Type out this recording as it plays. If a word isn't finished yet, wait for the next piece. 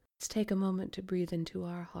Let's take a moment to breathe into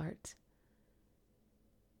our hearts.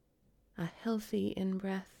 A healthy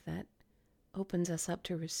in-breath that opens us up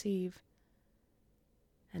to receive,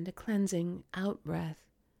 and a cleansing out-breath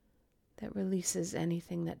that releases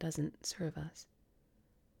anything that doesn't serve us.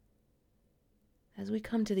 As we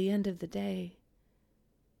come to the end of the day,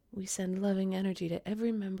 we send loving energy to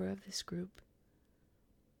every member of this group.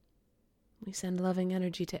 We send loving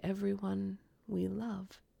energy to everyone we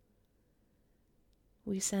love.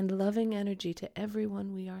 We send loving energy to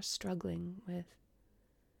everyone we are struggling with.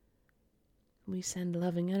 We send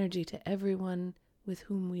loving energy to everyone with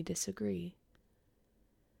whom we disagree.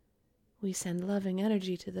 We send loving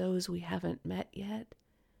energy to those we haven't met yet,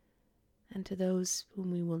 and to those whom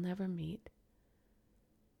we will never meet.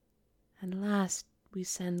 And last, we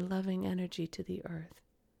send loving energy to the earth.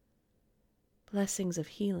 Blessings of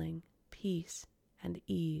healing, peace, and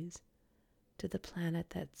ease to the planet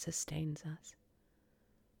that sustains us.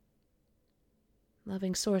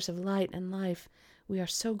 Loving source of light and life, we are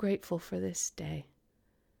so grateful for this day.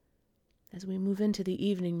 As we move into the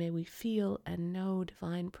evening, may we feel and know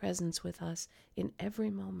divine presence with us in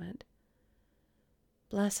every moment.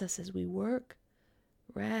 Bless us as we work,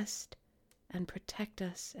 rest, and protect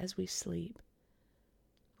us as we sleep.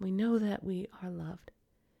 We know that we are loved,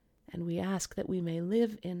 and we ask that we may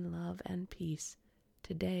live in love and peace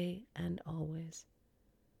today and always.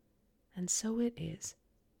 And so it is.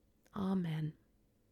 Amen.